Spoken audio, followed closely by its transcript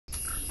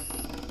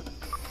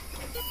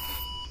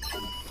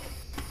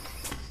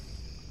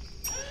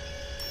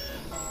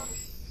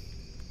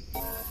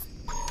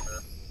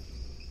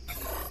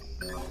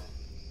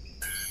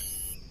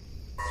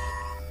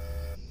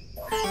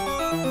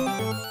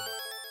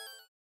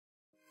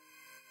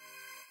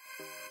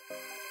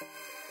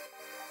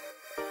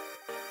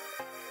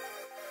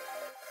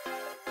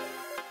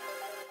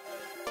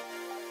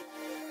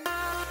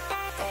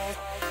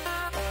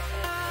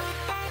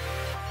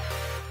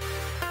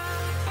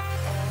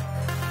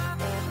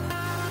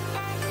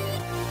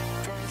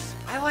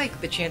like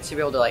the chance to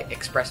be able to like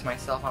express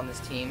myself on this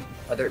team,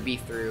 whether it be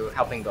through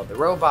helping build the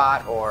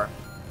robot or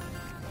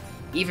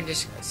even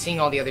just seeing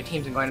all the other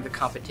teams and going to the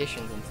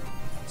competitions and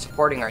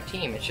supporting our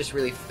team. It's a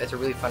really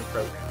fun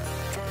program.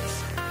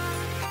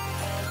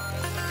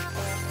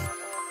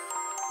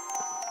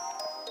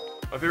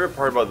 My favorite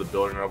part about the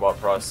building robot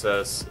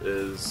process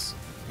is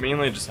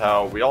mainly just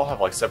how we all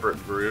have like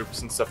separate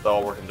groups and stuff that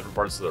all work in different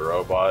parts of the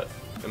robot.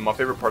 And my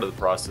favorite part of the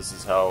process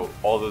is how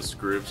all those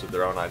groups with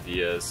their own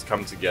ideas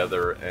come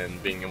together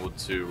and being able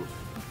to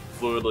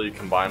fluidly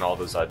combine all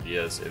those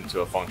ideas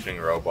into a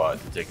functioning robot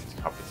to take into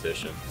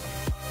competition.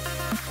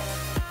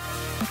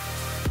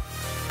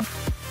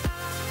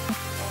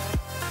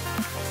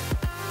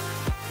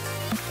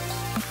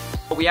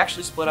 We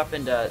actually split up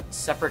into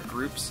separate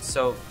groups,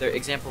 so their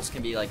examples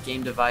can be like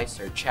game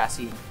device or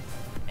chassis,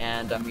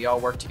 and we all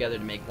work together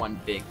to make one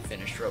big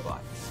finished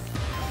robot.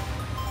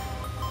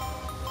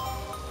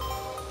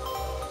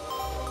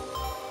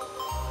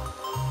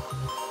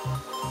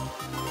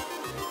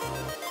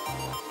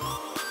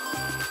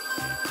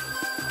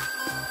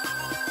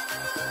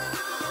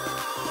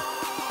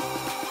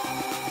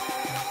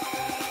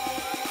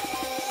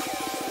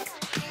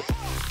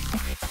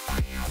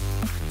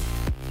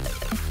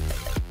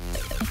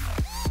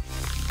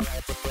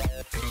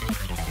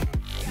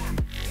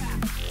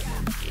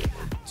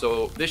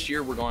 So this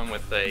year we're going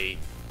with a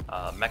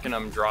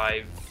Mechanism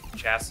drive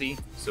chassis,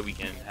 so we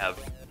can have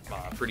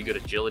pretty good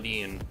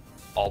agility in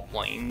all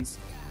planes,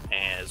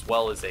 as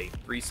well as a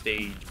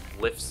 3-stage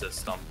lift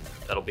system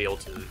that'll be able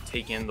to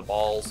take in the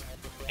balls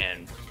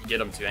and get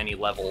them to any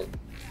level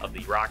of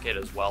the rocket,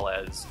 as well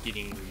as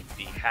getting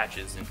the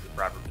hatches into the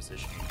proper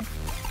position.